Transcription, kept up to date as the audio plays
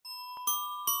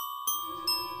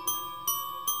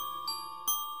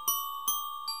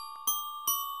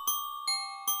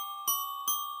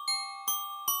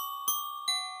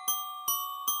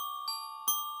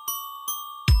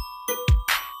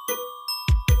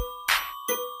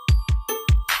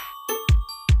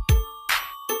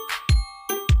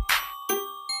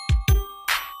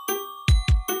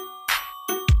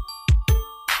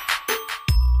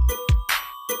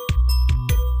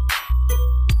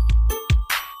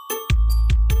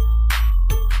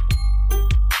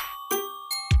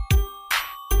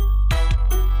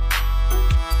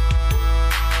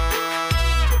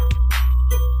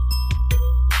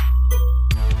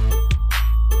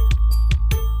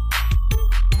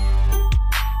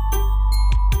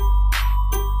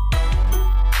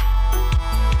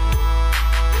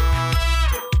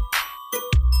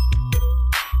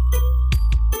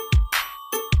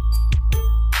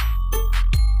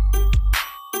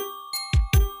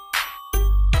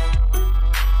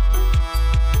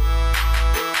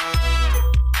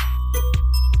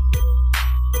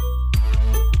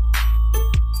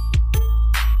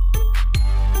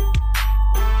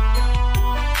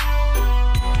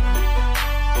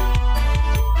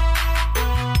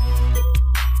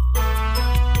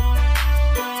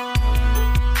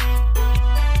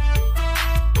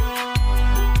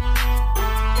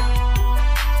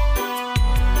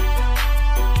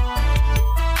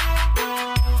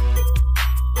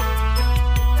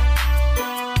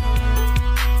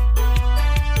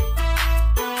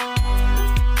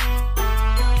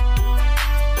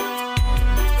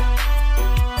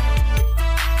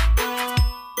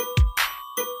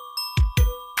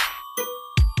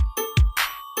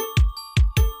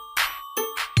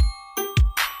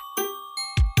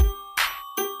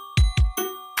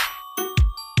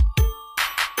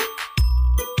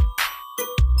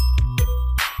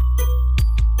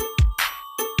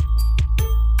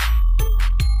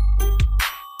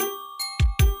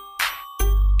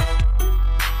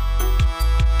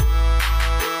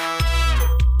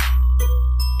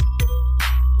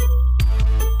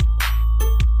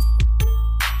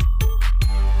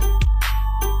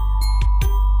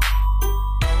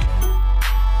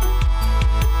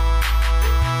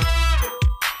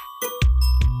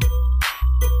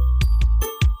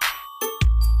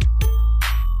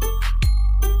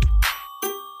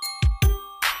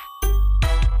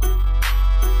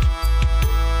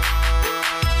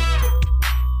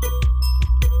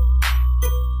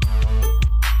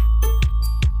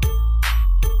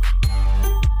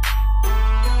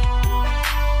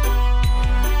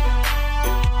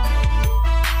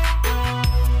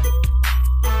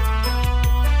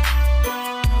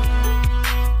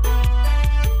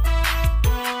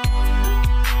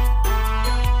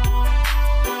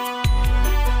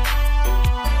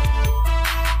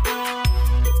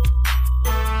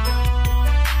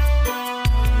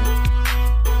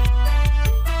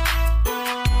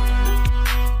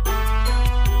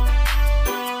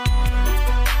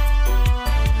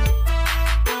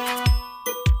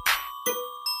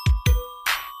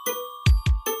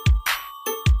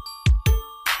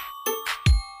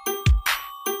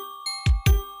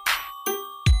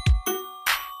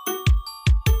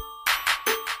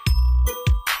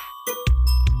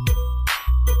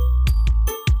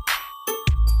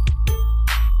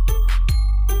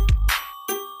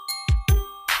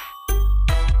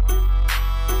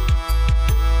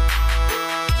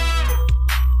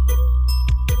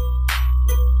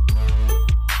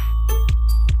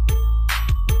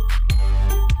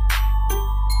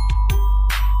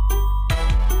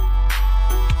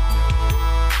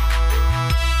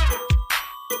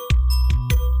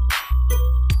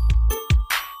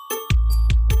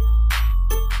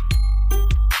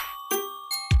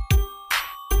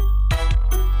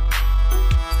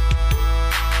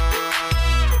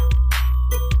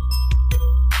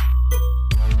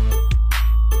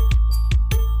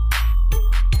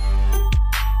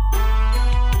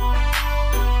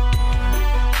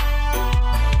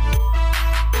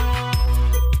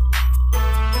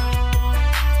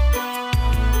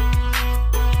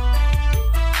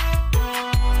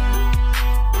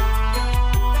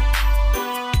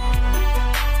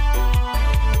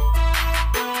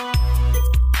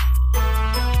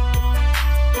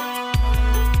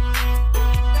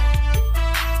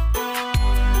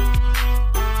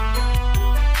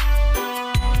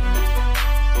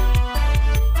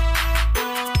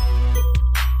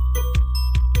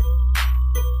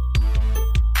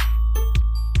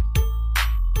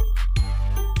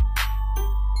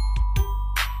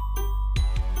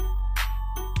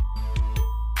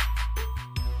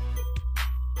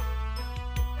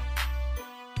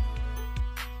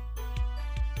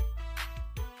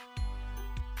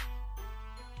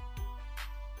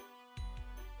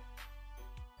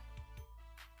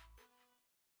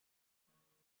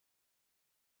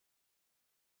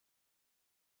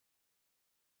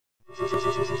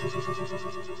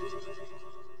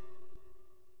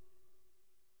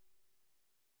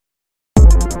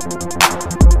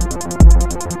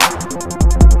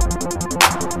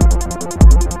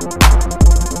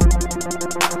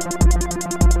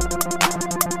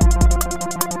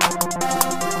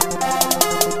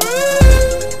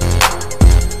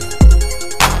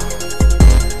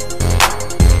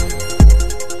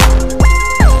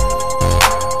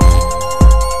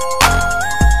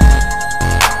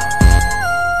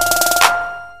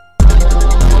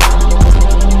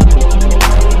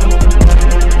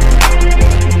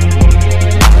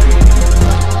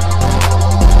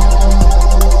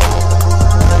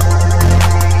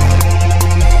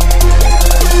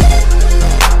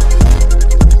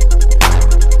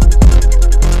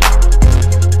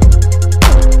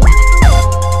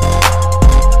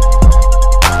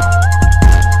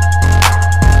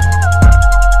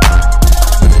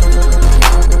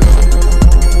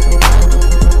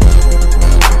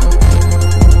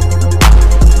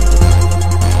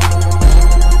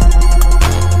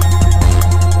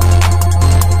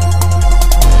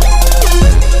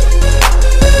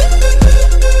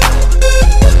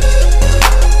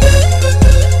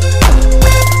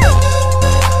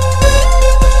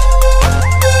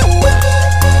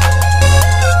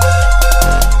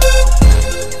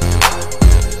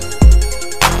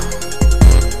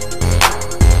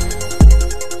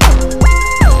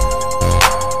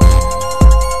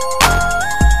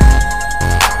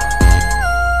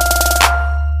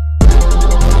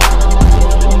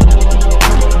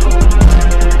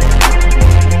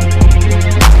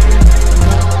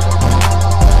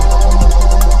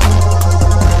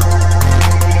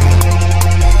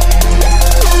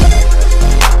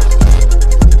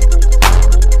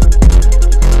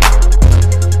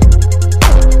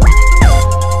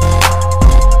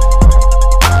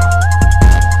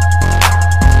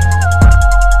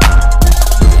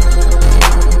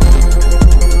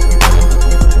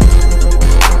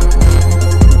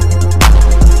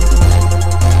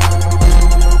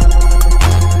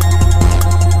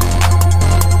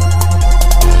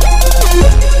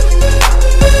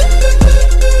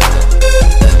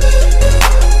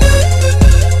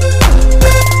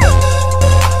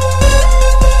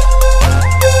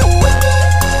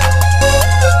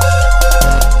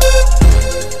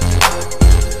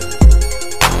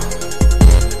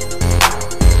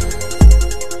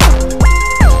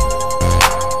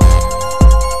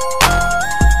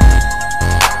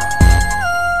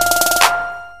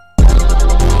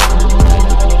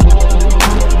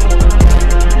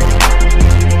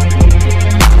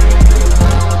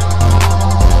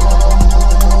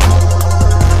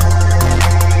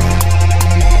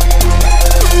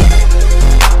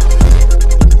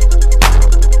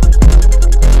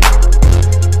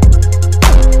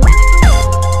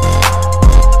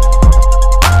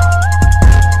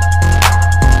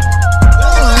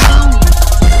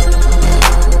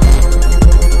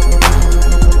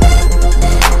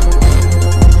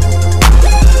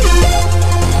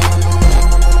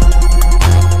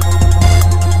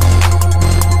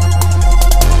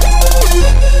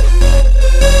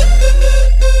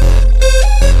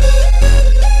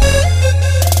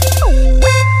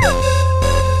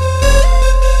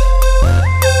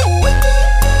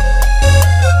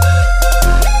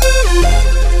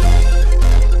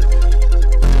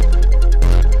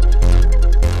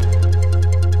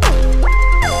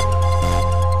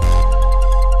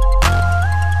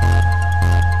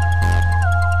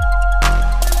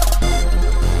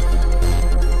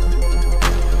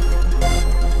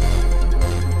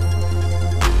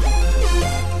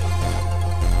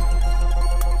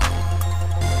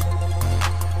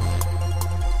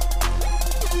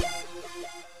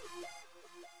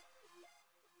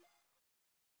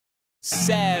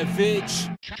Savage.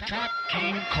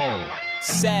 King Cole.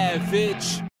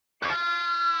 Savage.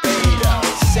 Beta.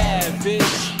 Savage.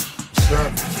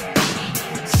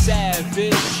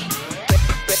 Savage.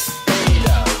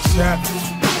 Beta. Savage.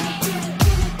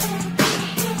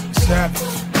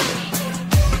 Savage.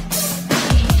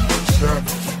 Savage.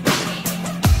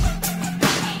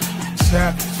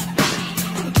 Savage.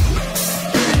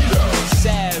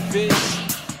 Savage. Savage. Savage.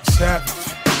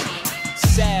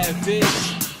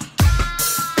 Savage.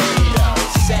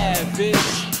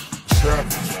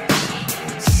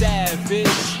 Savage.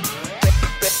 Savage.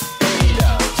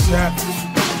 Savage.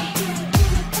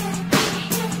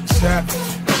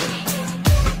 Savage.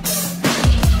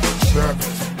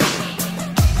 Savage.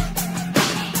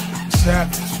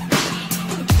 Savage.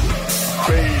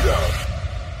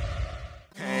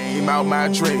 Came out out my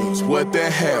dreams. What the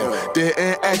hell?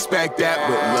 Didn't expect that,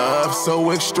 but love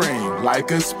so extreme, like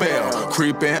a spell,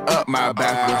 creeping up my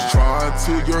back. Was drawn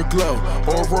to your glow,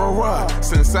 aurora,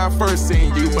 since I first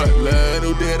seen you. But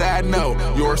little did I know,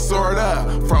 you're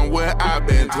sorta from what I've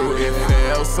been through. It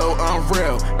felt so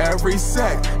unreal. Every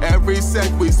sec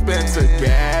we spent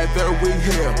together, we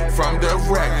heal from the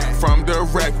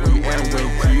wreck we end.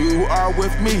 When you are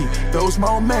with me, those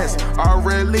moments are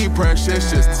really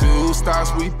precious. Just two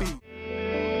stars we be.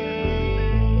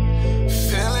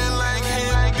 Feeling like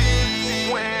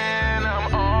hippie when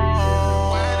I'm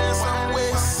on, when some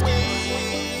whiskey.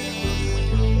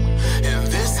 And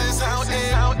this is how it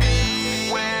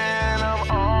be when I'm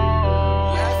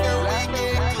on, after we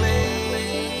get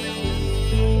clean.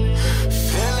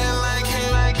 Feeling like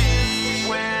hippie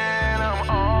when I'm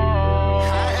on,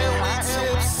 high and we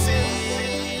tipsy.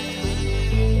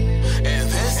 And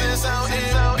this is how it be.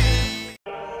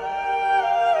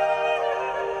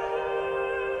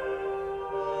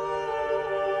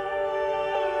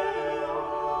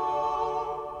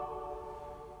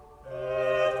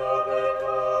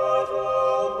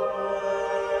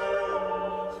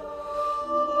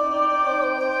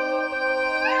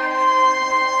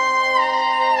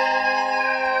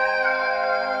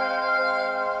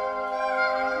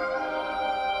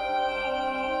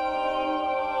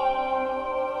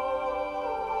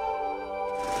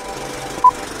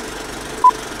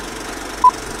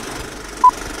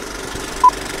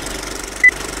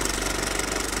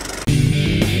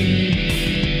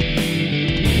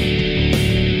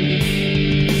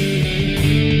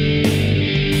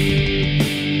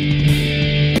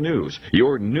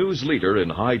 Your news leader in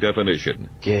high definition.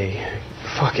 Gay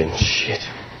fucking shit.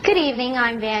 Good evening,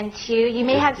 I'm Van Q. You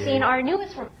may have seen our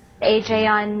newest reporter, AJ,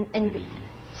 on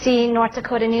NBC North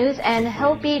Dakota News, and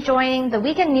he'll be joining the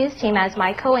weekend news team as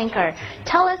my co-anchor.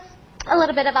 Tell us a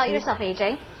little bit about yourself,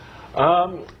 AJ.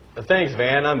 Thanks,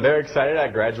 Van. I'm very excited. I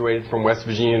graduated from West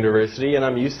Virginia University, and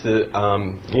I'm used to,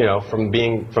 from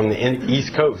being from the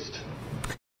East Coast.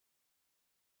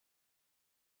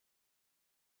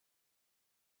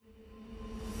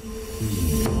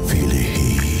 Feel the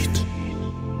heat,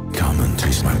 come and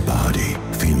taste my body,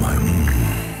 feel my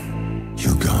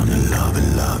you're gonna love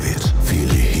it, feel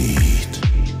the heat,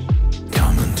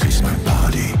 come and taste my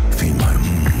body, feel my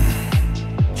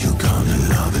you're gonna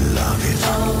love it,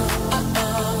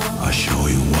 I'll show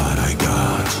you what I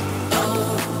got,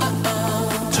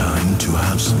 time to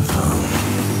have some fun,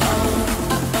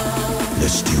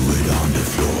 let's do it on the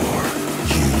floor,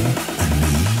 you and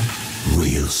me,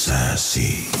 real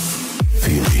sassy.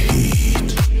 Feel the heat,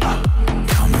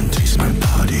 come and taste my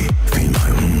body, feel my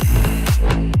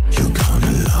you're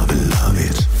gonna love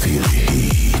it, feel the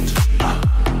heat,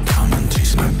 come and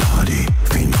taste my body,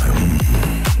 feel my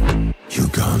you're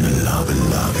gonna love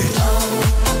it.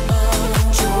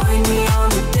 Join me on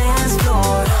the dance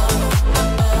floor,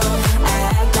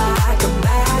 act like a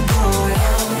bad boy,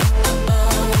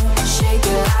 shake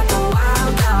it like a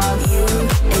wild dog, you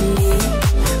and me,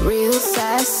 real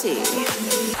sassy.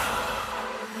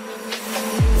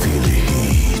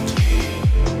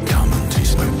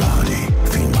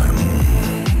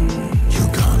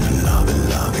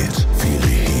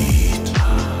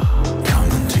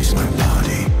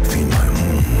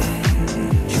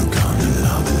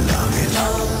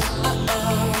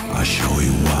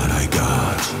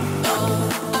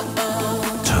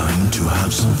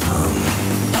 Some fun.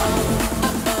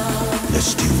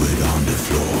 Let's do it on the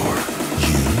floor.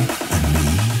 You and me,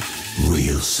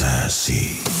 real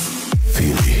sassy.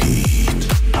 Feel the heat.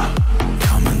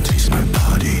 Come and taste my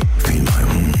body. Feel my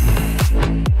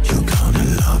you're gonna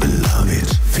love it.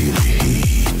 Feel the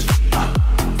heat.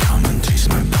 Come and taste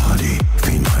my body.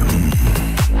 Feel my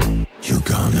you're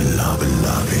gonna love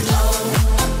it.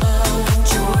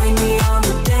 Join me on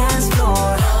the dance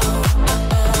floor.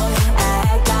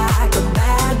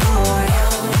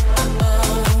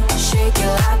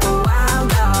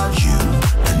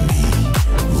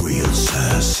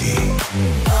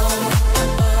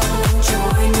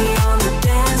 Join me on the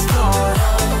dance floor.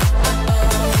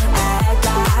 Act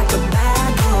like a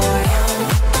bad boy.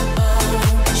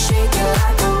 Shake it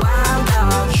like a wild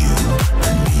dog. You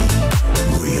and me,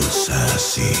 real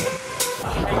sassy. How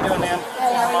you doing, ma'am?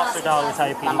 I'm Officer Dollar with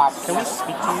IP. Can we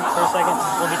speak to you for a second?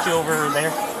 We'll get you over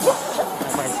there. Go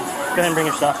ahead and bring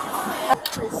your stuff.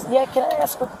 Yeah, can I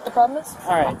ask what the problem is?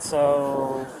 Alright,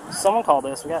 so someone called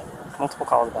us. We got multiple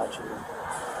calls about you.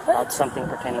 About something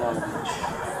pertaining on the beach.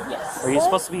 Yes. Were you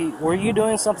supposed to be, were you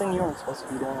doing something you weren't supposed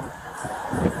to be doing?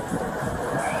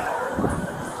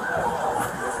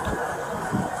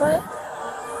 What?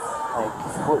 Like,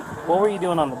 what were you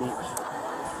doing on the beach?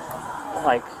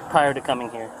 Like, prior to coming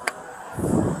here.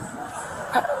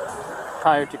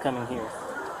 Prior to coming here.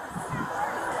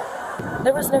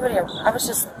 There was nobody. I was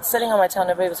just sitting on my towel.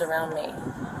 Nobody was around me.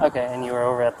 Okay, and you were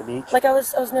over at the beach? Like I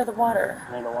was near the water.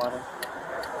 Near the water?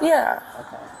 Yeah.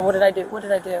 Okay. What did I do? What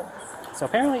did I do? So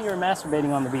apparently you were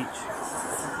masturbating on the beach.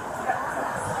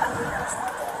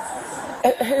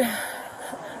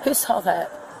 Who saw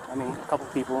that? I mean, a couple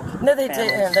people. No, they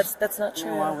families. didn't. That's not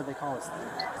true. Well, why would they call us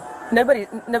that?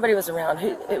 Nobody was around.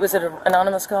 Was it an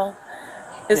anonymous call?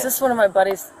 Is this one of my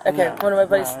buddies? Okay, No, one of my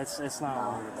buddies. No, it's not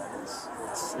one of your buddies.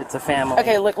 It's a family.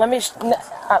 Okay, look, let me show you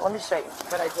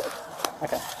what I did.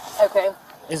 Okay. Okay.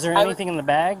 Is there anything in the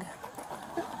bag?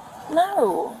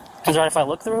 No. Is it alright if I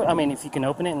look through it? I mean, if you can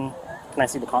open it and can I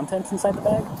see the contents inside the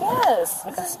bag? Yes.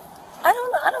 Okay. I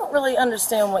don't really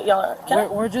understand what y'all are.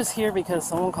 We're just here because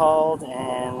someone called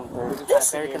and we're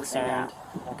very concerned.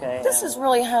 Okay. This is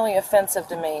really highly offensive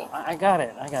to me. I got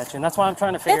it. I got you. And that's why I'm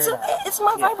trying to figure it out. It's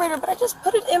my vibrator, but I just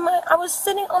put it in my. I was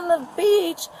sitting on the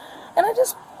beach, and I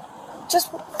just.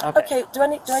 Okay. Do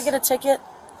I get a ticket?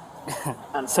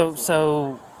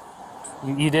 So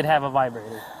you did have a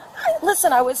vibrator.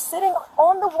 Listen, I was sitting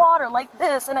on the water like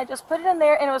this, and I just put it in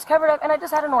there, and it was covered up, and I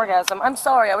just had an orgasm. I'm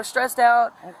sorry, I was stressed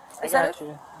out. I got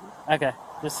you. Okay,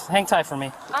 just hang tight for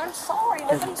me. I'm sorry,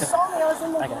 nobody saw me. I was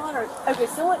in the water. Okay,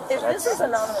 so if this is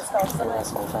anonymous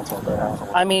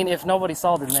call, I mean, if nobody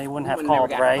saw it, then they wouldn't have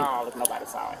called, right? if nobody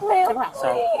saw it. Man,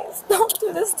 please, don't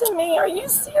do this to me. Are you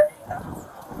serious?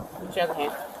 Shake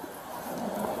hand.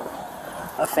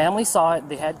 A family saw it.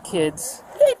 They had kids.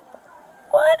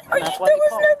 What? There was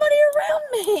nobody around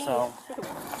me. So.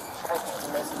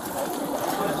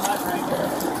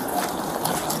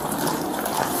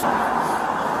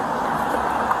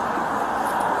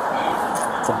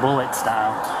 It's a bullet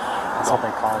style. That's what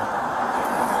they call it.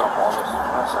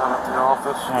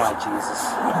 Oh, Jesus.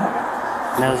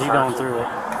 Knows you going through it.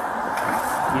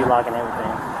 You locking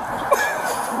everything.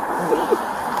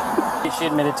 She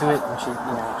admitted to it, and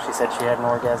she said she had an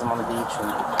orgasm on the beach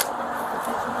and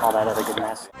all that other good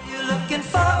mess. Are you looking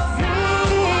for me?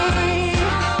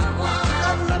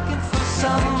 I'm looking for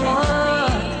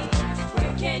someone.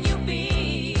 Where can you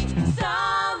be?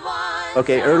 Someone.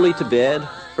 Okay, early to bed,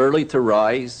 early to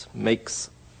rise makes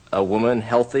a woman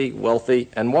healthy, wealthy,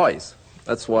 and wise.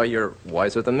 That's why you're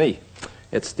wiser than me.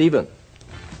 It's Stephen.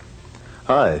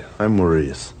 Hi, I'm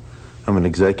Maurice. I'm an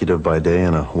executive by day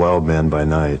and a wild man by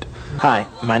night. Hi,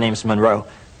 my name's Monroe.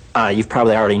 You've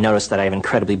probably already noticed that I have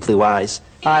incredibly blue eyes.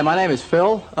 Hi, my name is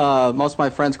Phil. Most of my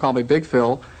friends call me Big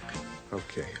Phil.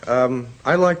 Okay.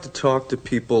 I like to talk to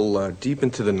people deep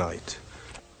into the night.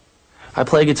 I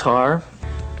play guitar.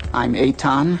 I'm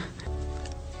Eitan.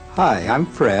 Hi, I'm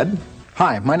Fred.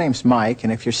 Hi, my name's Mike,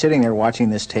 and if you're sitting there watching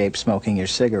this tape smoking your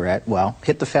cigarette, well,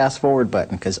 hit the fast forward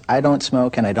button, because I don't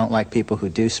smoke and I don't like people who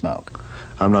do smoke.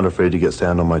 I'm not afraid to get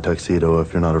sand on my tuxedo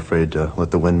if you're not afraid to let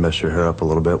the wind mess your hair up a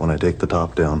little bit when I take the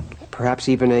top down. Perhaps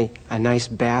even a nice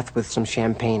bath with some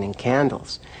champagne and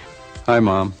candles. Hi,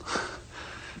 Mom.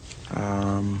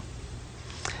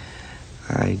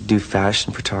 I do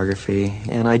fashion photography,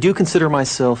 and I do consider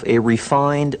myself a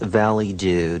refined valley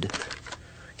dude.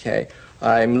 Okay,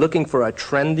 I'm looking for a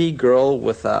trendy girl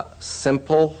with a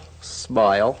simple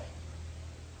smile.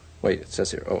 Wait, it says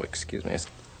here, oh, excuse me.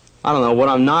 I don't know, what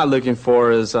I'm not looking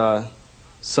for is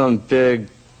some big,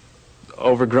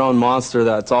 overgrown monster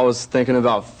that's always thinking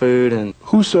about food and...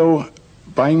 Whoso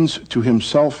binds to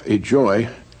himself a joy,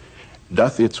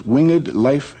 doth its winged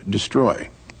life destroy.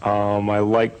 I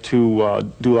like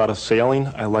to do a lot of sailing.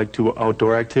 I like to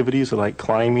outdoor activities. I like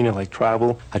climbing. I like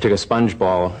travel. I took a sponge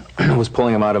ball, was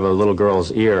pulling him out of a little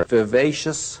girl's ear.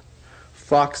 Vivacious,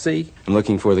 foxy. I'm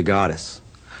looking for the goddess.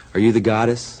 Are you the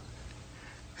goddess?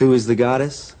 Who is the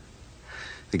goddess?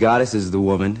 The goddess is the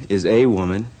woman, is a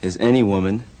woman, is any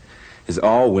woman, is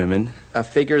all women. A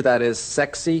figure that is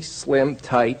sexy, slim,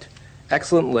 tight,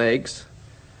 excellent legs.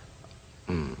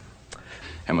 I'm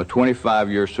a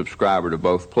 25-year subscriber to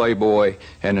both Playboy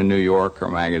and the New Yorker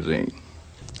magazine.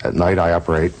 At night, I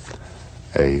operate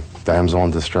a damsel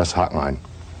in distress hotline.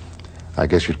 I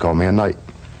guess you'd call me a knight.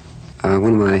 One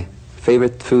of my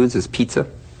favorite foods is pizza.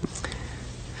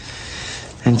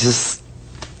 And just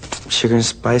sugar and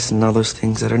spice and all those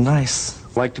things that are nice.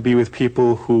 I like to be with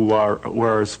people who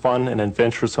are as fun and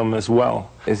adventuresome as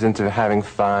well. Is into having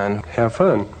fun. Have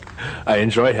fun. I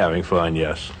enjoy having fun,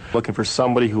 yes. Looking for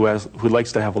somebody who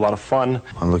likes to have a lot of fun.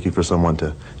 I'm looking for someone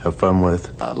to have fun with.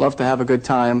 Love to have a good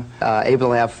time. Able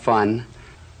to have fun.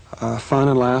 Fun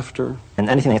and laughter. And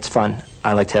anything that's fun,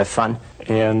 I like to have fun.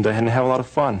 And have a lot of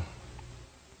fun.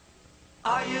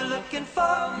 Are you looking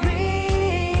for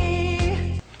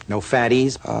me? No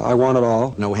fatties. I want it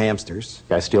all. No hamsters.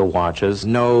 I steal watches.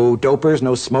 No dopers,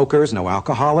 no smokers, no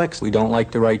alcoholics. We don't like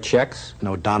to write checks.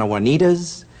 No Donna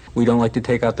Juanitas. We don't like to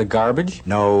take out the garbage.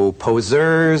 No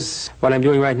posers. What I'm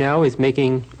doing right now is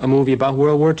making a movie about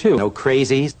World War II. No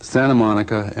crazies. Santa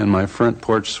Monica and my front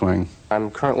porch swing. I'm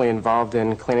currently involved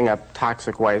in cleaning up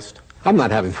toxic waste. I'm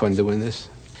not having fun doing this.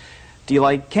 Do you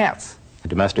like cats?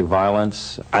 Domestic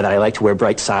violence. That I like to wear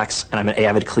bright socks, and I'm an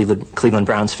avid Cleveland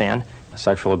Browns fan.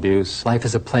 Sexual abuse. Life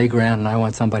is a playground, and I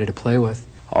want somebody to play with.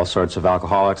 All sorts of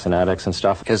alcoholics and addicts and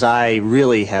stuff. Because I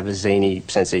really have a zany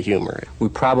sense of humor. We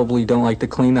probably don't like to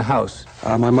clean the house.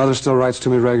 My mother still writes to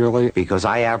me regularly. Because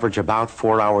I average about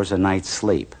 4 hours a night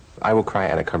sleep. I will cry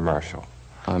at a commercial.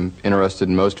 I'm interested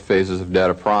in most phases of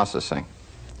data processing.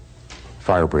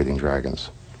 Fire-breathing dragons.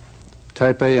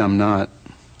 Type A, I'm not.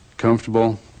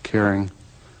 Comfortable, caring,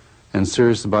 and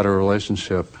serious about a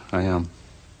relationship, I am.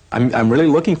 I'm really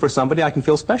looking for somebody I can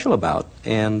feel special about,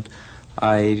 and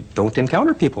I don't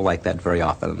encounter people like that very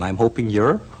often, and I'm hoping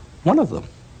you're one of them.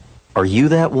 Are you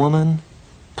that woman?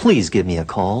 Please give me a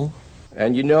call.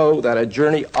 And you know that a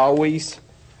journey always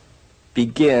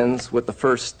begins with the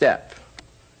first step.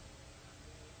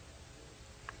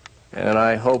 And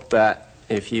I hope that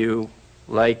if you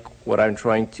like what I'm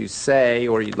trying to say,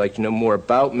 or you'd like to know more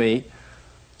about me,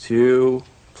 to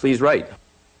please write.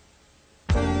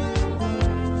 Hey!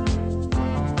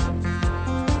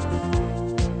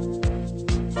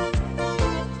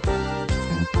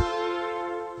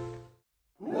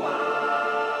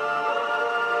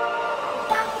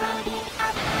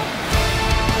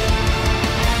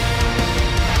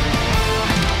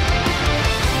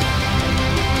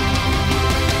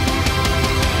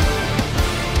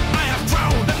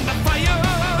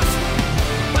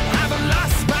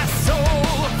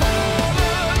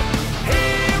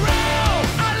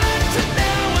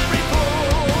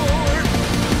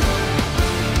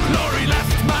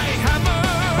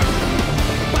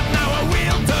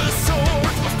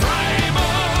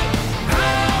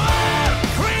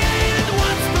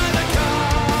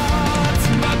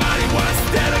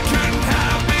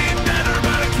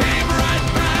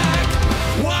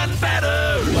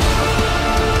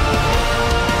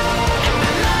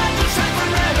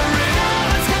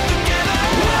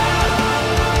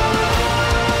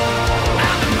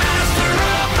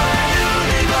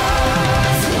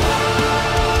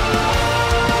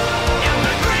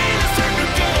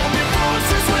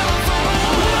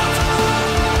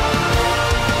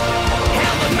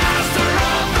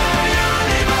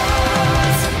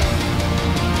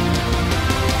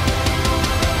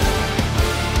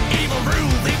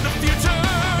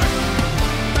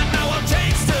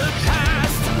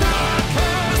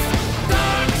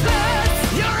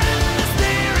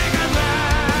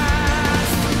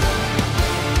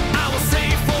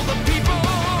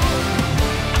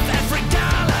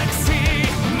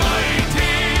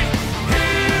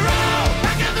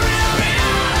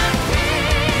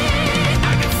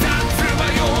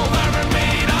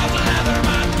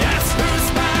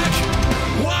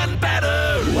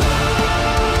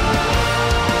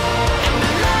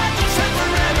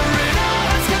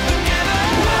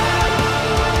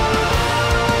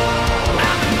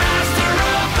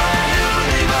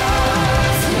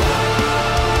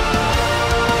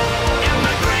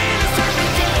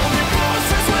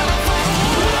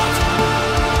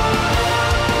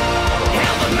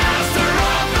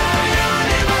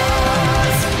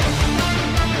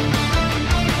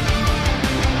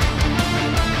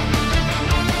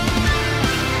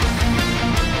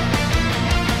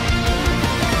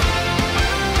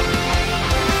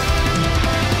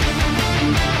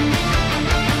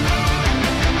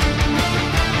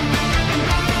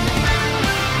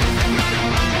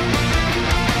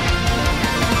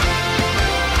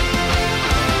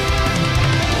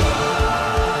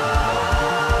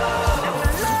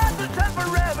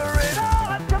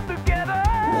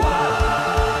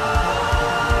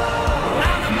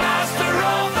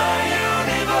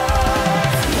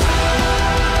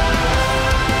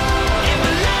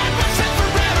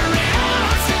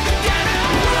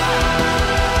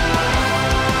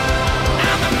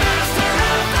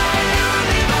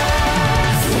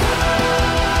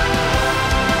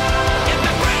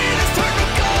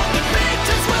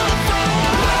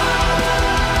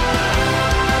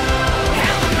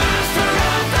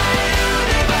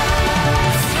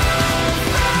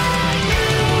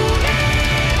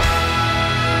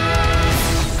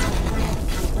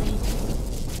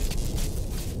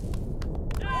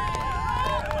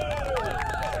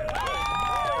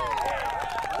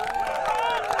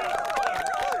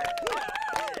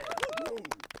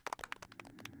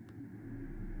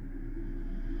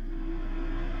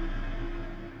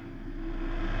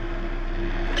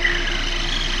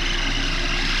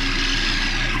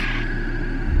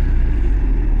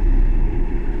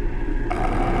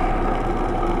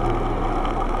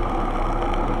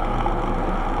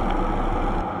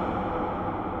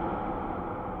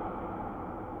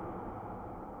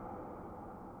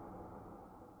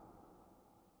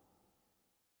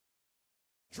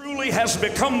 has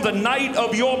become the night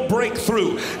of your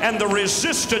breakthrough, and the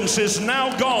resistance is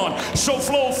now gone. So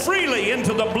flow freely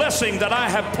into the blessing that I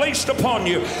have placed upon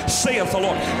you, saith the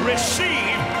Lord.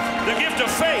 Receive the gift of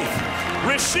faith.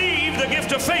 Receive the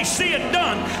gift of faith. See it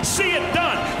done. See it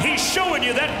done. He's showing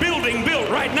you that building built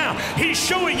right now. He's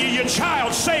showing you your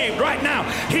child saved right now.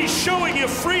 He's showing you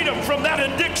freedom from that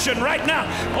addiction right now.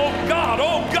 Oh God,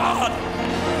 oh God.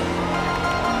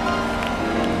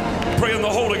 Pray in the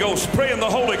Holy Ghost. Pray in the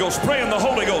Holy Ghost. Pray in the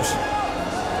Holy Ghost.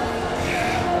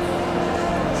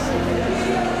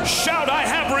 Shout, I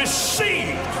have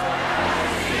received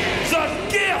the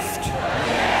gift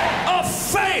of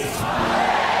faith.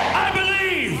 I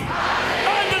believe.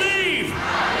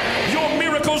 Your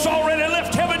miracle's already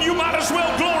left heaven. You might as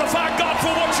well glorify God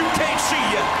for what you can't see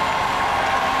yet.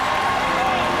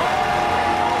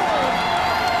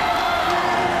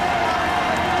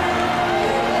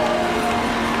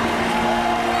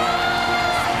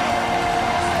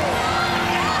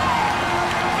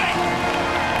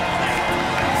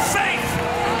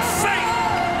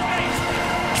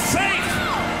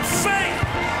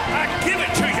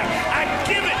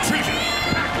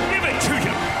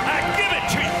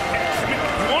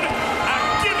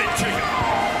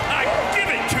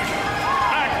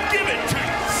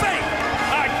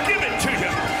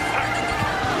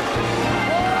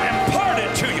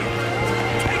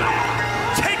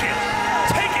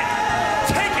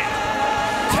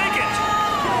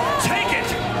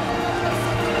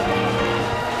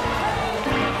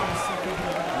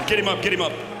 Get him up, get him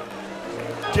up.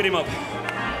 Get him up.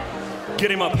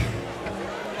 Get him up.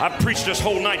 I preached this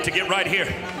whole night to get right here.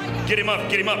 Get him up,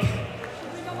 get him up.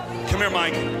 Come here,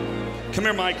 Mike. Come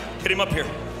here, Mike. Get him up here.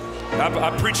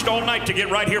 I preached all night to get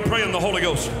right here. Pray in the Holy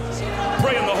Ghost.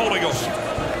 Pray in the Holy Ghost.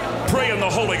 Pray in the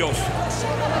Holy Ghost.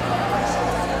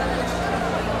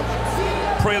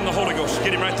 Pray in the Holy Ghost.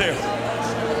 Get him right there.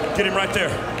 Get him right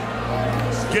there.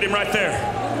 Get him right there.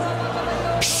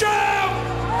 Shout!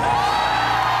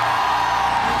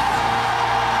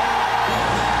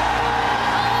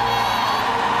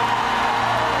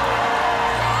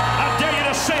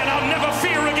 Say it, I'll never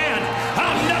fear again.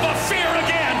 I'll never fear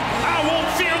again. I won't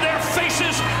fear their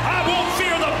faces. I won't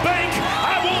fear the bank.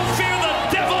 I won't fear the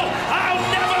devil. I'll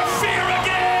never fear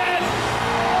again.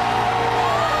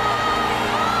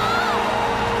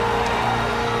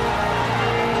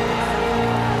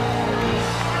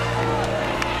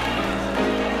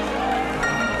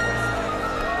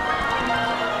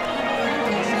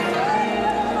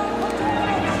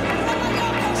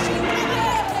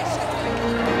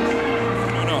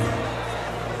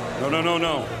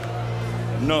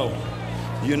 No.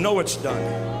 You know it's done.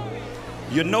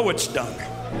 You know it's done.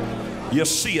 You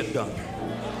see it done.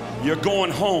 You're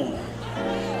going home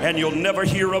and you'll never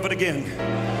hear of it again.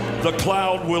 The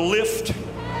cloud will lift.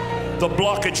 The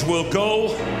blockage will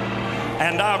go.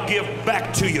 And I'll give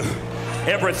back to you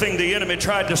everything the enemy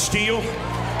tried to steal.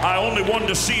 I only wanted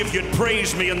to see if you'd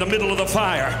praise me in the middle of the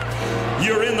fire.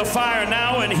 You're in the fire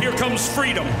now, and here comes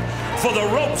freedom. For the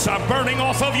ropes are burning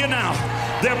off of you now.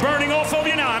 They're burning off of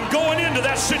you now. I'm going into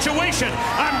that situation.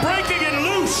 I'm breaking it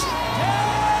loose.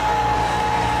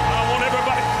 I want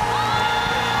everybody.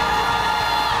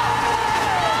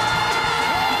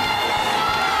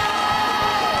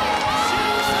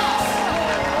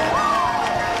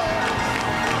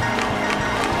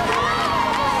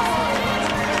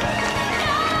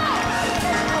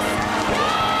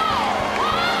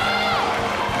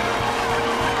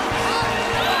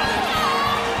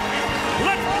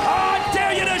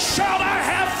 Shout, I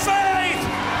have faith! I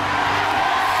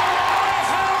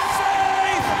have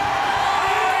faith!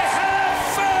 I have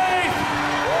faith!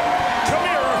 Come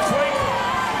here, earthquake!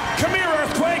 Come here,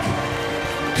 earthquake!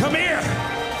 Come here!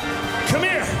 Come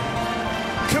here!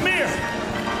 Come here!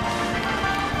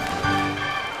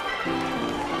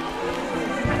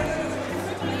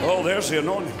 Oh, there's the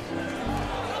anointing.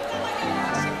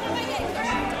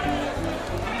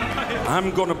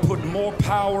 I'm going to put more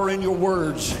power in your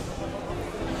words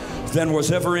than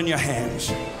was ever in your hands.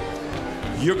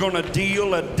 You're going to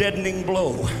deal a deadening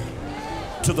blow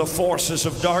to the forces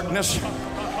of darkness.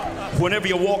 Whenever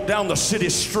you walk down the city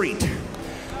street,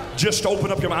 just open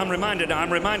up your mind.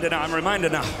 I'm reminded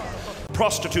now.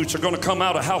 Prostitutes are going to come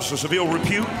out of houses of ill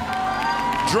repute.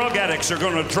 Drug addicts are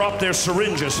going to drop their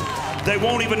syringes. They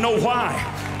won't even know why.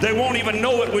 They won't even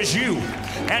know it was you.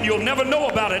 And you'll never know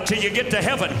about it till you get to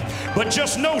heaven. But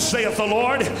just know, saith the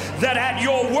Lord, that at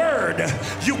your word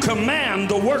you command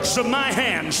the works of my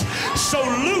hands. So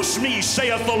loose me,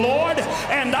 saith the Lord,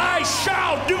 and I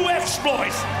shall do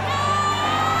exploits.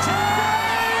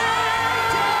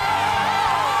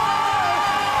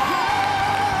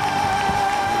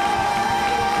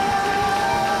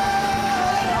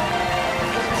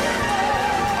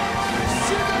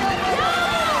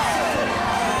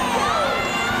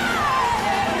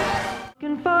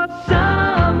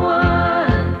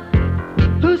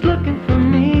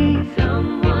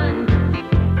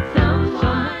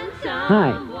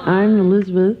 Hi, I'm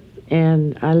Elizabeth,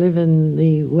 and I live in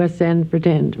the West End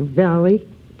Valley.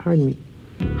 Pardon me.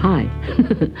 Hi,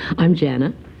 I'm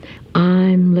Jana.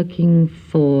 I'm looking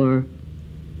for...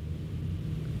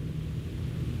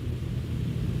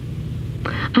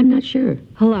 I'm not sure.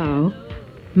 Hello,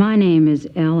 my name is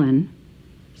Ellen.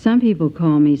 Some people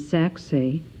call me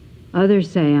sexy. Others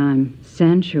say I'm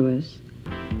sensuous.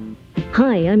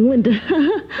 Hi, I'm Linda.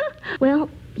 Well,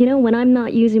 you know, when I'm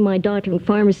not using my doctor and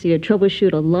pharmacy to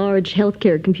troubleshoot a large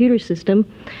healthcare computer system,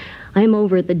 I'm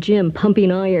over at the gym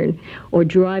pumping iron or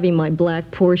driving my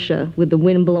black Porsche with the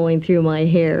wind blowing through my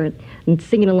hair and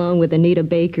singing along with Anita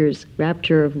Baker's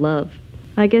Rapture of Love.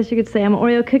 I guess you could say I'm an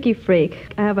Oreo cookie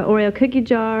freak. I have an Oreo cookie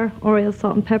jar, Oreo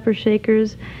salt and pepper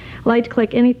shakers. I like to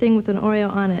collect anything with an Oreo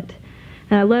on it.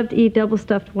 And I love to eat double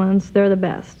stuffed ones. They're the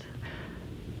best.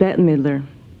 Bette Midler.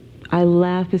 I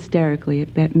laugh hysterically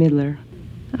at Bette Midler.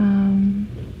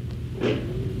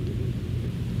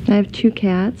 I have 2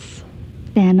 cats.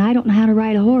 And I don't know how to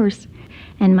ride a horse.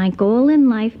 And my goal in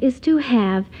life is to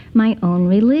have my own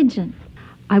religion.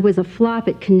 I was a flop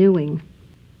at canoeing.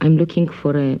 I'm looking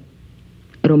for a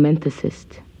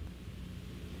romanticist.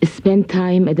 Spend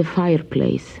time at the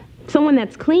fireplace. Someone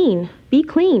that's clean. Be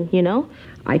clean, you know?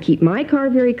 I keep my car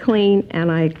very clean, and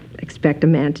I expect a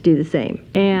man to do the same.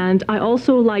 And I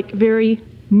also like very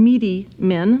meaty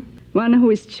men. One who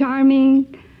is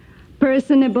charming,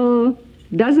 personable,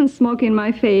 doesn't smoke in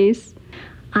my face.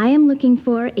 I am looking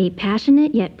for a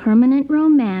passionate yet permanent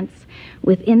romance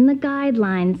within the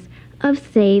guidelines of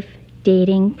safe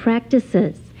dating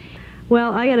practices.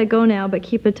 Well, I gotta go now, but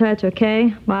keep in touch,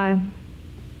 okay? Bye.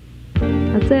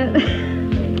 That's it.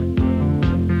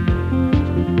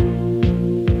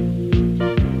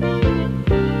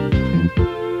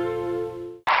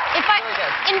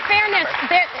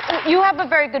 You have a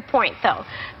very good point, though.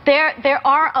 There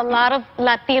are a lot of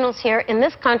Latinos here in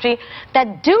this country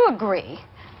that do agree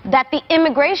that the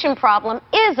immigration problem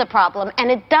is a problem,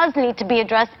 and it does need to be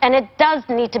addressed, and it does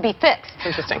need to be fixed.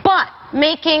 Interesting. But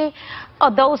making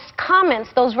those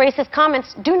comments, those racist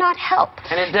comments, do not help.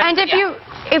 And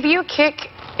if you kick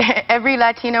every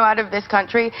Latino out of this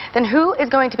country, then who is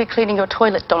going to be cleaning your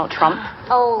toilet, Donald Trump?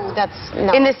 Oh, that's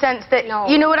no. In the sense that,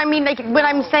 you know what I mean? Like, when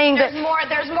I'm saying that...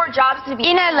 There's more jobs to be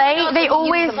in LA, they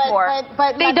always...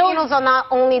 But they Latinos don't... are not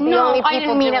only the only people I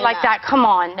didn't mean it like that. Come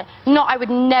on. No, I would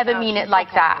never mean it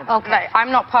like that. Okay. Like, I'm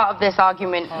not part of this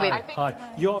argument with... Hi.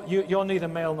 You're neither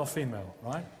male nor female,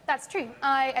 right? That's true.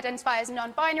 I identify as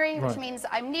non-binary, which Right. means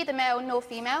I'm neither male nor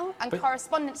female, and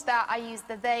correspondent to that, I use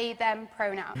the they, them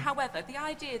pronoun. However, the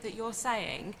idea that you're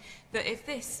saying that if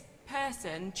this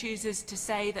person chooses to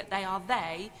say that they are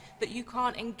they, that you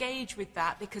can't engage with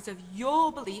that because of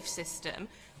your belief system.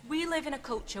 We live in a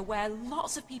culture where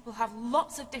lots of people have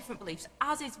lots of different beliefs,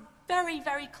 as is very,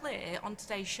 very clear on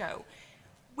today's show.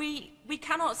 We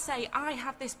cannot say, I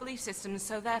have this belief system,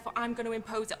 so therefore I'm going to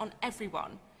impose it on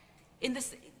everyone. In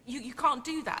this, you can't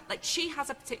do that. Like, she has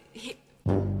a particular...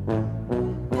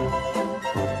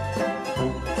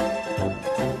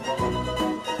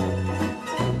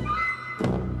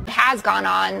 Has gone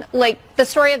on, like the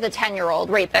story of the 10-year-old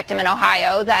rape victim in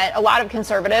Ohio that a lot of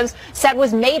conservatives said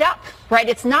was made up, right?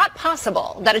 It's not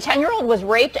possible that a 10-year-old was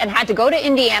raped and had to go to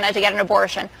Indiana to get an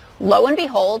abortion. Lo and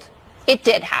behold, it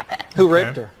did happen. Who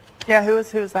raped her? Yeah,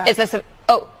 who's that? Is this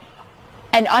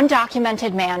an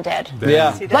undocumented man did.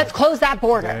 Yeah. Let's close that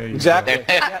border. Exactly.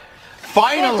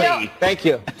 Finally. Thank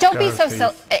you. Don't be so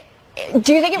silly.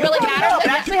 Do you think it really matters? It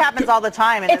actually happens all the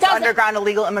time in this underground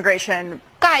illegal immigration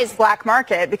black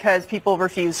market because people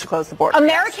refuse to close the border.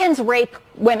 Americans rape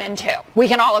women too. We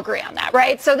can all agree on that,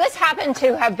 right? So this happened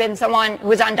to have been someone who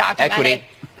was undocumented. Equity.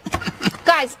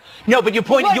 Guys. No, but your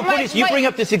point is you bring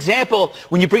up this example.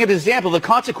 When you bring up this example, the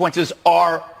consequences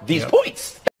are these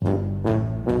points.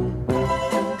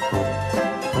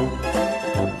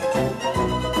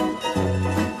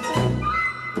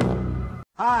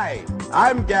 Hi,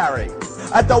 I'm Gary,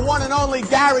 at the one and only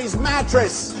Gary's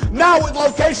Mattress, now with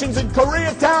locations in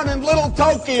Koreatown and Little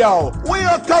Tokyo. We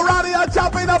are karate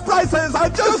chopping up prices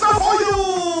just for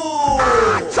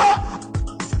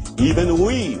you! Even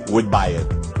we would buy it.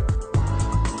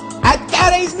 At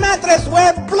Gary's Mattress,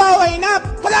 we're blowing up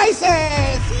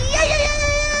prices!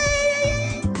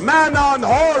 Man on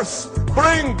horse,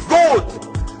 bring goat.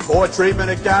 For treatment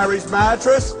at Gary's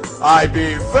Mattress, I'd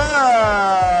be very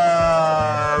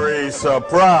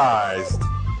surprised.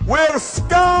 We're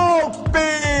scalping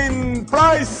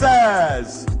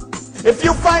prices. If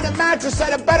you find a mattress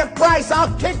at a better price,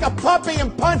 I'll kick a puppy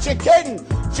and punch a kitten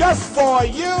just for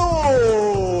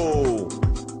you.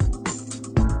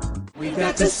 We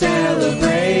got to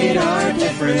celebrate our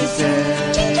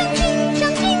differences.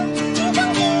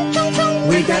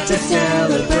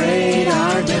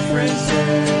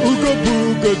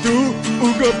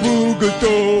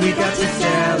 We got to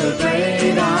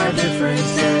celebrate our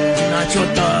differences.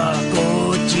 Nacho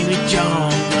taco,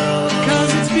 chimichanga.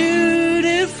 'Cause it's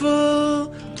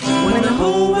beautiful when the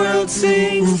whole world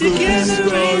sings together.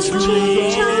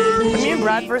 When me and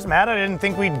Brad first met, I didn't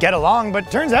think we'd get along, but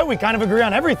turns out we kind of agree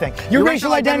on everything. Your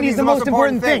racial identity is the most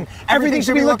important thing. Everything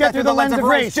should be looked at through the lens of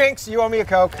race. Jinx, you owe me a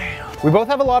Coke. We both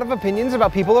have a lot of opinions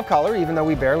about people of color, even though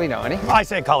we barely know any. I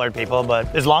say colored people,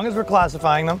 but as long as we're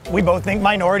classifying them, we both think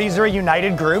minorities are a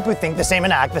united group who think the same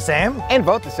and act the same. And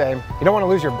vote the same. You don't want to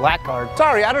lose your black card.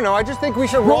 Sorry, I don't know. I just think we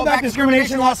should roll back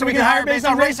discrimination laws so we can hire based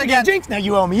on race again. Jinx, now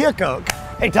you owe me a Coke.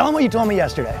 Hey, tell him what you told me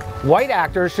yesterday. White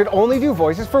actors should only do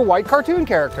voices for white cartoon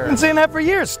characters. I've been saying that for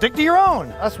years. Stick to your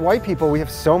own. Us white people, we have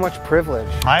so much privilege.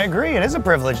 I agree. It is a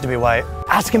privilege to be white.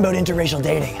 Ask him about interracial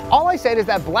dating. All I said is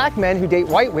that black men who date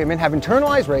white women have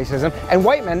internalized racism, and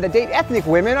white men that date ethnic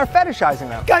women are fetishizing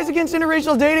them. Guys against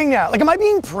interracial dating now. Like, am I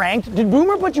being pranked? Did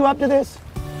Boomer put you up to this?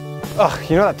 Ugh,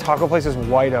 you know that taco place is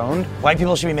white owned? White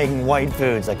people should be making white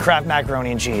foods like Kraft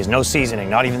macaroni and cheese, no seasoning,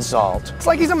 not even salt. It's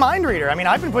like he's a mind reader. I mean,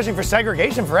 I've been pushing for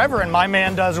segregation forever, and my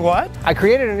man does what? I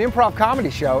created an improv comedy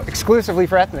show exclusively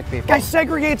for ethnic people. Guy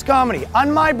segregates comedy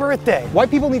on my birthday. White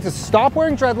people need to stop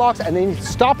wearing dreadlocks, and they need to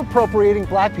stop appropriating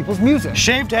black people's music.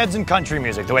 Shaved heads and country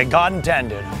music, the way God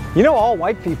intended. You know all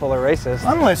white people are racist.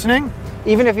 I'm listening.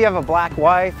 Even if you have a black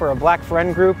wife or a black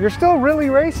friend group, you're still really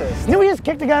racist. You know, we just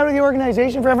kicked a guy out of the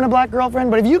organization for having a black girlfriend,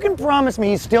 but if you can promise me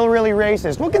he's still really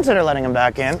racist, we'll consider letting him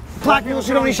back in. Black people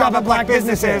should only shop at black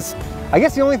businesses. I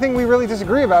guess the only thing we really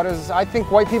disagree about is I think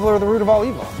white people are the root of all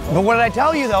evil. But what did I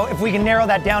tell you, though? If we can narrow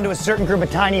that down to a certain group of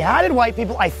tiny-hatted white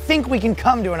people, I think we can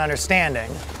come to an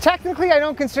understanding. Technically, I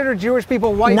don't consider Jewish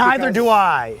people white. Neither do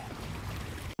I.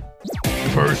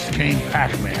 First came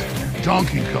Pac-Man,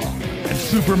 Donkey Kong, and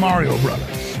Super Mario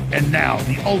Brothers. And now,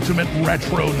 the ultimate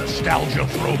retro nostalgia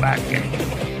throwback game.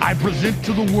 I present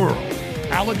to the world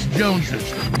Alex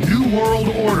Jones's New World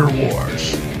Order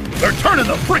Wars. They're turning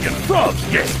the friggin' frogs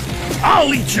game.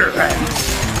 I'll eat your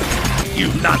ass,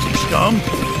 you Nazi scum.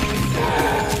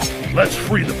 Let's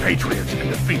free the Patriots and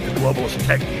defeat the globalist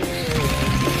tech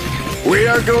geeks. We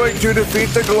are going to defeat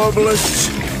the globalists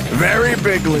very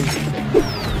bigly.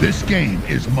 This game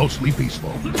is mostly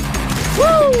peaceful.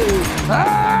 Woo!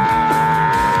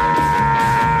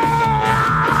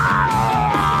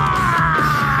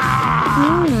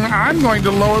 I'm going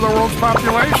to lower the world's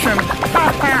population.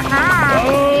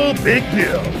 Oh, big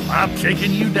deal. I'm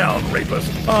taking you down, rapist.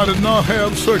 I did not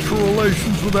have sexual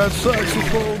relations with that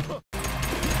saxophone.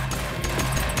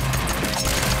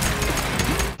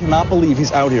 I cannot believe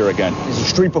he's out here again. He's a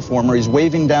street performer. He's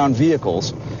waving down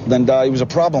vehicles. Then he was a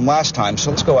problem last time, so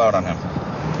let's go out on him.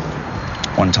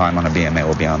 One time on a BMA,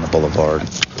 we'll be on the boulevard.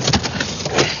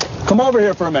 Come over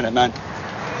here for a minute, man.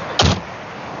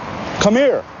 Come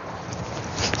here.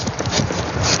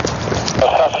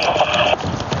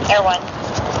 Air 1.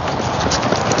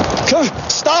 Come,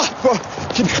 stop!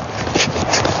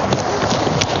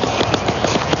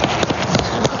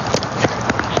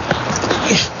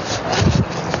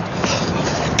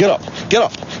 Get up, get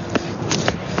up.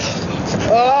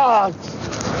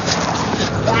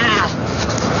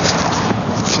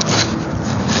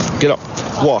 Get up,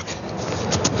 walk.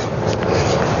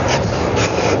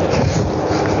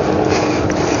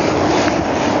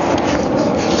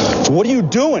 What are you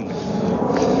doing?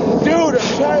 Dude,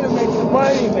 I'm trying to make some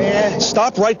money, man.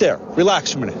 Stop right there.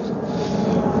 Relax a minute.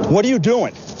 What are you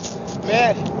doing?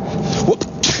 Man. What?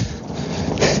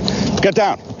 Get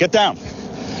down. Get down.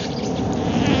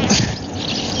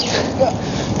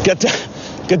 Get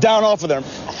down off of there.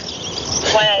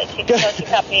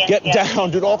 Get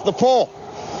down, dude, off the pole.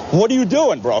 What are you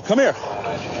doing, bro? Come here.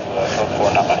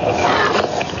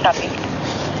 Copy.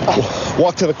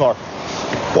 Walk to the car.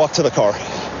 Walk to the car.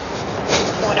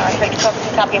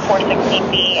 Copy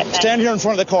 416B. Stand here in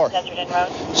front of the car.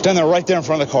 Stand there right there in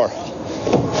front of the car.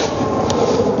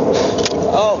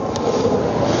 Oh.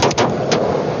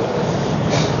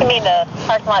 You mean the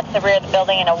parking lot to the rear of the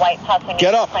building in a white Potsdam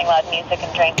Get up. playing loud music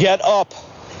and drinking? Get up.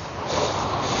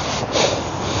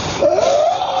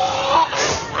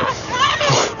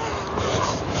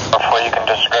 Before you can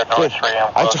describe noise for you,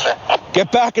 I'm closer.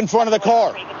 Get back in front of the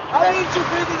car. I need you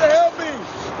people to help me.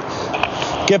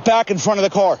 Get back in front of the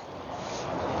car.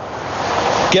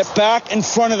 Get back in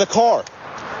front of the car.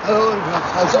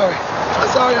 I'm sorry. I'm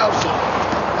sorry, officer.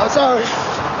 I'm sorry.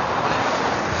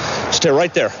 Stay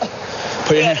right there.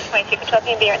 Put your hand. 22 control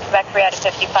team, be back 3 out of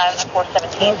 55 on the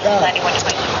 417,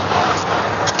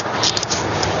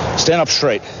 9122. Stand up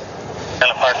straight.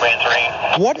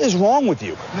 What is wrong with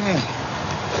you? Man,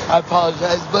 I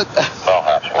apologize, but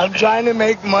I'm trying to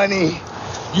make money.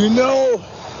 You know,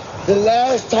 the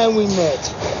last time we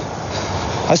met.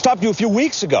 I stopped you a few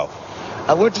weeks ago.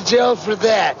 I went to jail for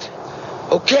that.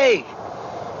 Okay.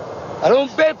 I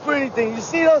don't beg for anything. You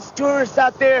see those tourists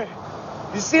out there?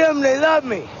 You see them, they love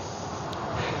me.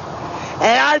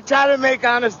 And I try to make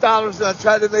honest dollars, and I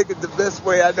try to make it the best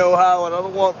way I know how, and I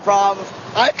don't want problems.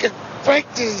 I can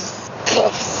break these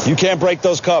cuffs. You can't break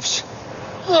those cuffs.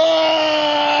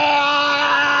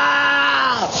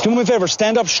 Do me a favor,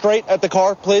 stand up straight at the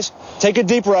car, please. Take a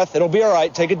deep breath. It'll be all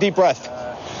right. Take a deep breath.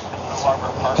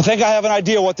 I think I have an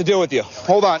idea what to do with you.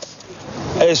 Hold on.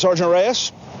 Hey, Sergeant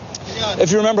Reyes,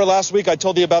 if you remember last week I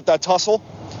told you about that tussle.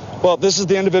 Well, this is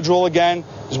the individual again.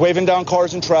 He's waving down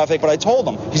cars in traffic, but I told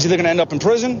him he's either going to end up in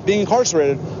prison, being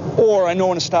incarcerated, or I know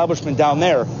an establishment down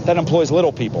there that employs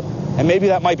little people. And maybe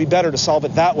that might be better to solve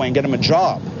it that way and get him a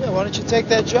job. Yeah, why don't you take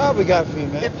that job we got for you,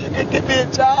 man? If you could give me a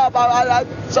job,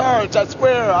 Sarge, I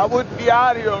swear, I wouldn't be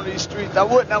out here on these streets. I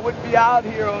wouldn't be out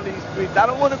here on these streets. I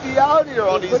don't want to be out here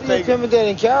on these streets. Pretty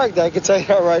intimidating character, I can tell you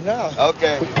that right now.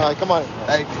 Okay. All right, come on.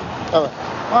 Thank you. All right.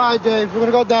 All right, Dave, we're going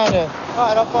to go down there. All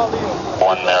right, I'll follow you.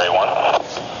 1 Mary 1.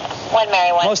 1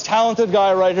 Mary 1. Most talented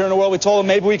guy right here in the world. We told him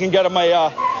maybe we can get him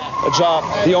a job.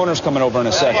 The owner's coming over in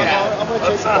a second. I'm going to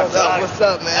take What's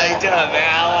up, man? How you doing,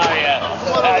 man? How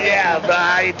are you? Yeah, bro,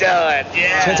 how you doing?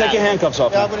 Yeah. Just gonna take your handcuffs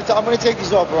off. Yeah, I'm gonna take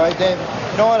these off, all right, Dave?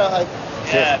 You know what?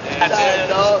 Yeah, dude.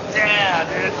 Yeah,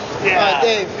 dude. Yeah. All right,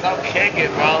 Dave. I'm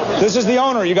kicking, bro. This is the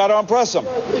owner. You got to impress him.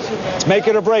 Let's make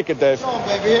it or break it, Dave. Come on,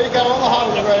 baby. Here, you got all the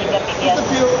hardware ready.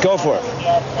 Go for it.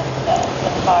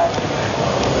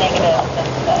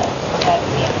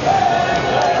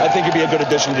 I think you'd be a good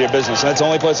addition to your business. And that's the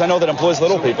only place I know that employs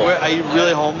little people. Are you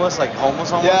really homeless? Like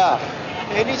homeless? Yeah.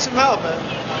 They need some help, man.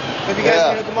 Maybe you guys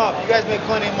can hook them up. You guys make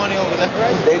plenty of money over there,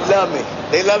 right? They love me.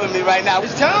 They loving me right now.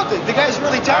 He's talented. The guy's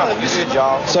really talented.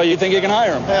 So you think you can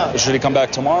hire him? Yeah. Should he come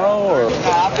back tomorrow or?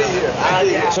 I'll be here.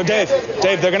 So Dave,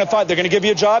 they're gonna give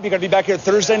you a job. You're gonna be back here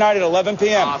Thursday night at 11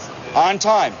 p.m. Awesome. On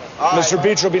time. Mr.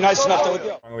 Beecher will be nice enough to hook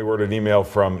you up. Finally, worded email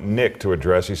from Nick to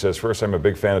address. He says, first, I'm a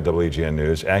big fan of WGN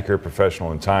News, accurate,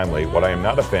 professional, and timely. What I am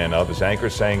not a fan of is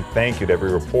anchors saying thank you to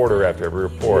every reporter after every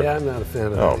report. Yeah, I'm not a fan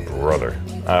of that. Oh, brother.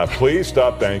 Please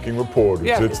stop thanking reporters.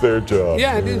 Yeah. It's their job.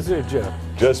 Yeah, it is their job.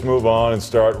 Just move on and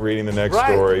start reading the next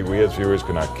story. We as viewers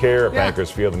cannot care if anchors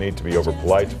feel the need to be over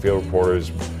polite to field reporters.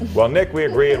 Well, Nick, we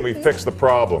agree and we fix the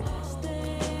problem.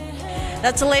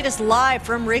 That's the latest live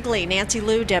from Wrigley. Nancy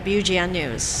Liu, WGN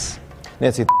News.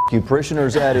 Nancy, you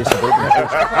parishioners at a suburban church.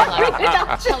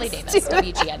 Kelly Davis,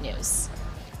 WGN News.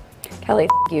 Kelly,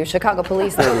 you. Chicago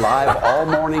police. They're live all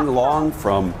morning long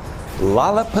from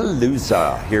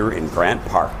Lollapalooza here in Grant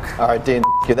Park. All right, Dean,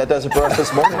 that does it for us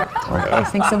this morning. Okay,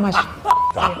 thanks so much.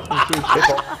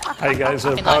 Hi, guys.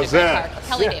 How's that?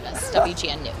 Kelly Davis,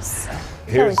 WGN News.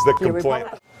 Here's the complaint.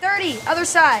 30, other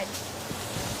side.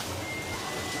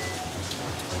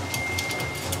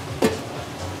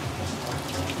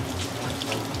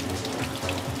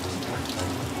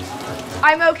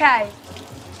 I'm okay.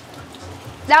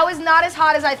 That was not as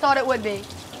hot as I thought it would be.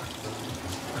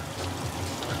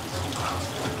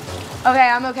 Okay,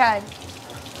 I'm okay.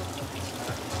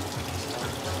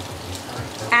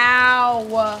 Ow.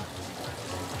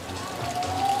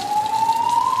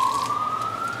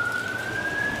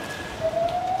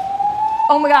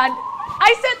 Oh my God.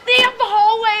 I set the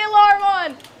hallway alarm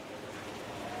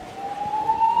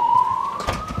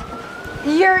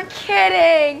on. You're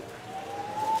kidding.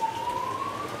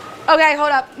 Okay,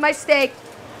 hold up. My steak.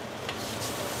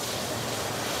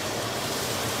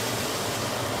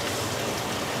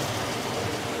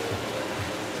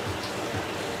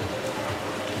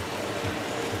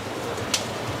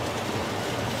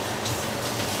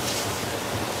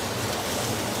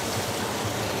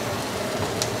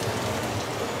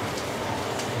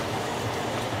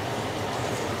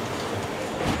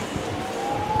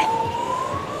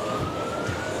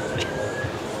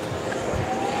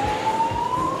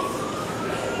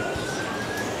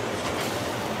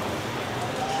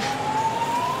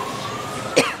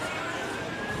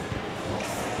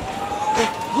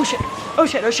 Oh shit. Oh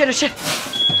shit. Oh shit. Oh shit.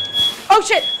 Oh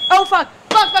shit. Oh fuck.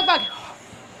 Fuck. Fuck. Fuck.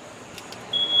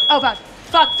 Oh fuck.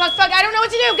 Fuck. Fuck. Fuck. I don't know what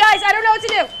to do, guys. I don't know what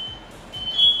to do.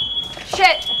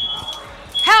 Shit.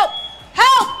 Help.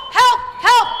 Help. Help.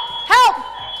 Help. Help.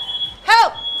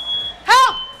 Help.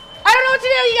 Help. I don't know what to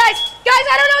do, you guys. Guys,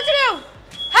 I don't know what to do.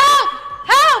 Help.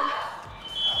 Help.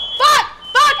 Fuck.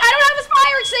 Fuck. I don't have a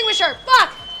fire extinguisher.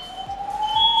 Fuck.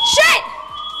 Shit.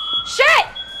 Shit.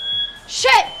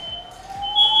 Shit.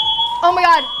 Oh my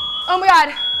God. Oh my God.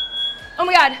 Oh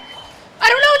my God. I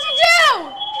don't know what to do.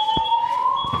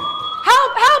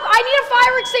 Help, help. I need a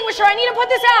fire extinguisher. I need to put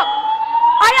this out.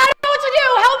 I don't know what to do.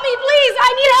 Help me, please!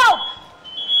 I need help!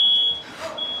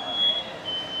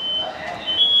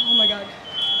 Oh my God.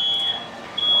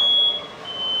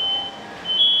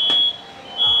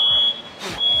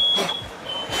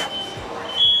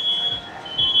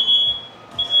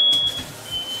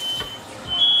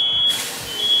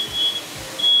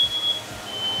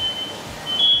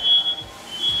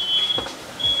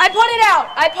 I put it out.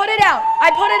 I put it out. I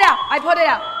put it out. I put it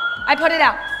out. I put it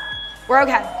out. We're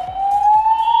okay.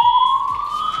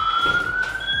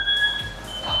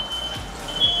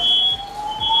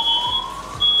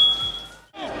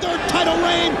 Third title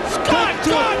reign. Scott,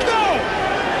 God, no!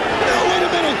 No, wait a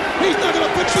minute. He's not going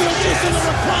to put Beetlejuice in the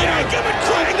recliner. Yeah, give it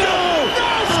quick. No! No,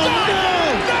 Scott!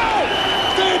 No!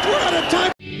 Dude, we're out of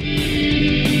time.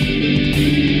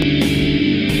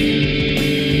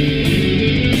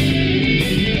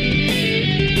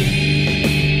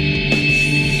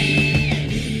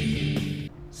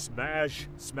 Smash,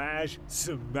 smash,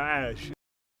 smash.